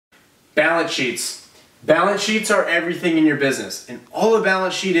Balance sheets. Balance sheets are everything in your business, and all a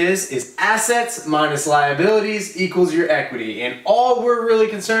balance sheet is assets minus liabilities equals your equity, and all we're really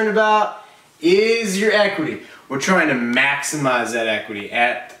concerned about is your equity. We're trying to maximize that equity.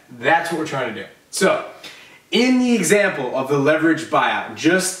 That's what we're trying to do. So, in the example of the leverage buyout,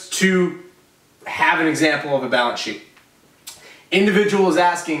 just to have an example of a balance sheet, individual is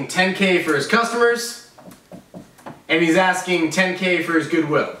asking $10K for his customers, and he's asking $10K for his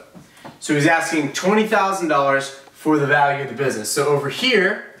goodwill. So he's asking $20,000 for the value of the business. So over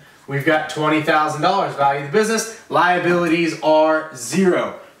here, we've got $20,000 value of the business. Liabilities are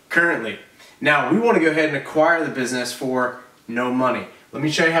 0 currently. Now we want to go ahead and acquire the business for no money. Let me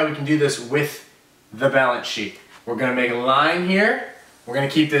show you how we can do this with the balance sheet. We're going to make a line here. We're going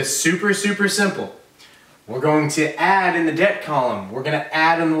to keep this super simple. We're going to add in the debt column. We're going to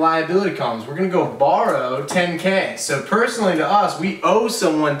add in the liability columns. We're going to go borrow $10K. So personally to us, we owe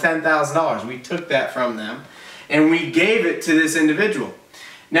someone $10,000. We took that from them and we gave it to this individual.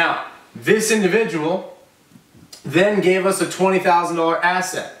 Now, this individual then gave us a $20,000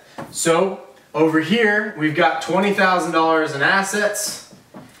 asset. So over here, we've got $20,000 in assets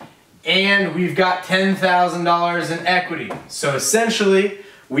and we've got $10,000 in equity. So essentially,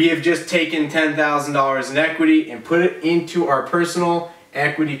 we have just taken $10,000 in equity and put it into our personal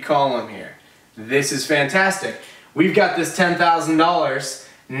equity column here. This is fantastic. We've got this $10,000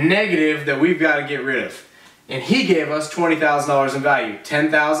 negative that we've got to get rid of. And he gave us $20,000 in value.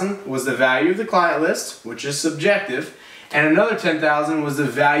 $10,000 was the value of the client list, which is subjective, and another $10,000 was the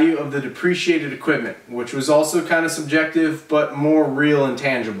value of the depreciated equipment, which was also kind of subjective, but more real and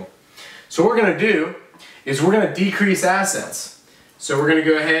tangible. So what we're going to do is we're going to decrease assets. So we're going to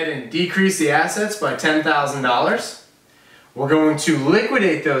go ahead and decrease the assets by $10,000. We're going to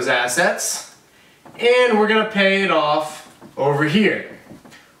liquidate those assets and we're going to pay it off over here,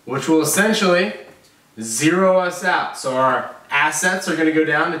 which will essentially zero us out. So our assets are going to go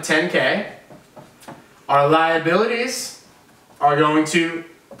down to $10K. Our liabilities are going to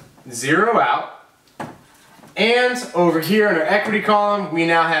zero out. And over here in our equity column, we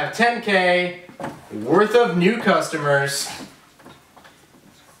now have $10K worth of new customers.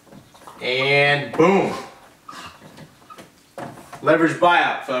 And boom. Leverage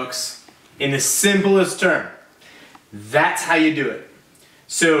buyout, folks. In the simplest term. That's how you do it.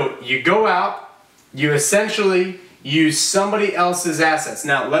 So you go out, you essentially use somebody else's assets.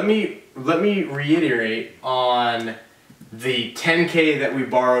 Now let me reiterate on the $10K that we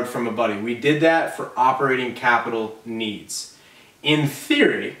borrowed from a buddy. We did that for operating capital needs. In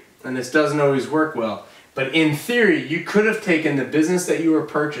theory, and this doesn't always work well, but in theory, you could have taken the business that you were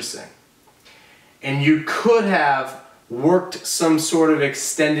purchasing and you could have worked some sort of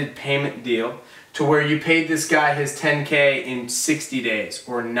extended payment deal to where you paid this guy his $10K in 60 days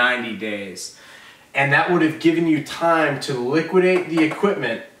or 90 days. And that would have given you time to liquidate the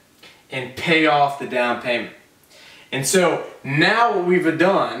equipment and pay off the down payment. And so now what we've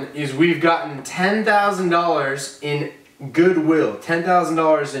done is we've gotten $10,000 in goodwill,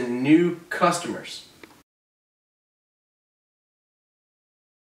 $10,000 in new customers.